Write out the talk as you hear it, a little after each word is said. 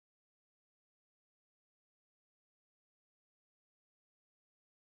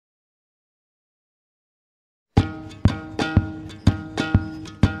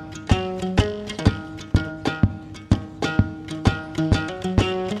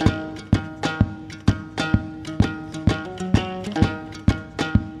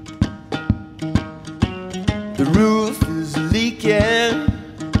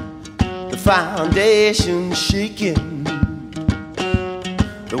foundation shaking,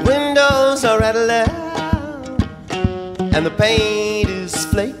 the windows are rattling, and the paint is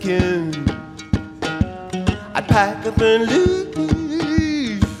flaking. I'd pack up and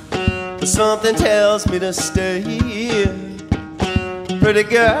leave, but something tells me to stay. Pretty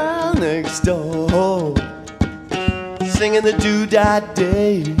girl next door, singing the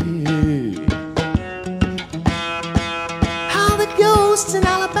do-da-day. How the ghosts in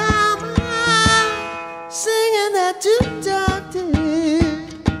Alabama singing that do-da-day.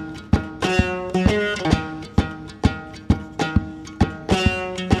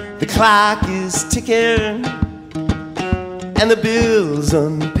 The clock is ticking and the bill's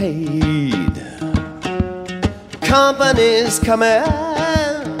unpaid. Company's coming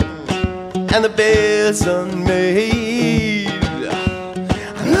and the bed's unmade.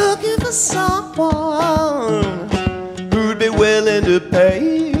 I'm looking for someone who'd be willing to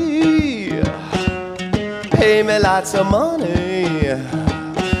pay me lots of money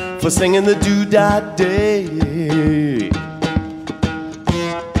for singing the do-da-day.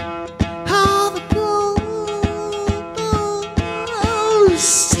 How the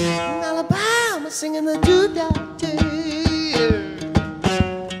ghosts in Alabama singing the do-da-day.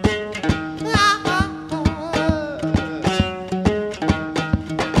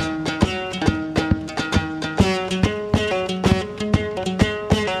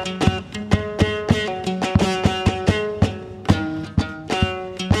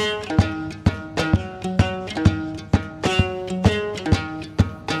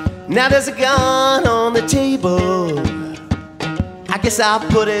 Now there's a gun on the table, I guess I'll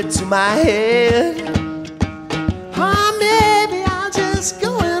put it to my head. Or maybe I'll just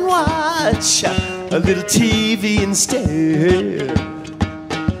go and watch a little TV instead.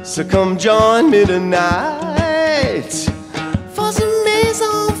 So come join me tonight for some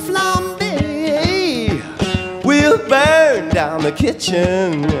maison flambe. We'll burn down the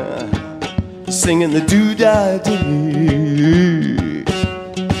kitchen singing the do-da-day.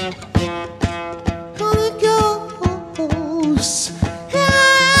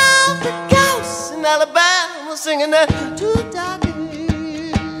 Alabama singing that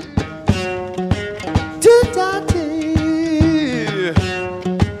do-da-day, do-da-day,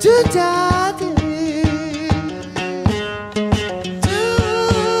 do-da-day, do-da-day.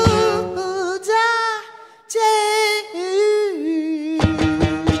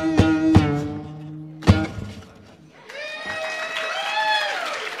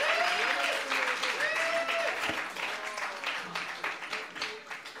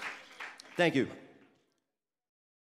 Thank you.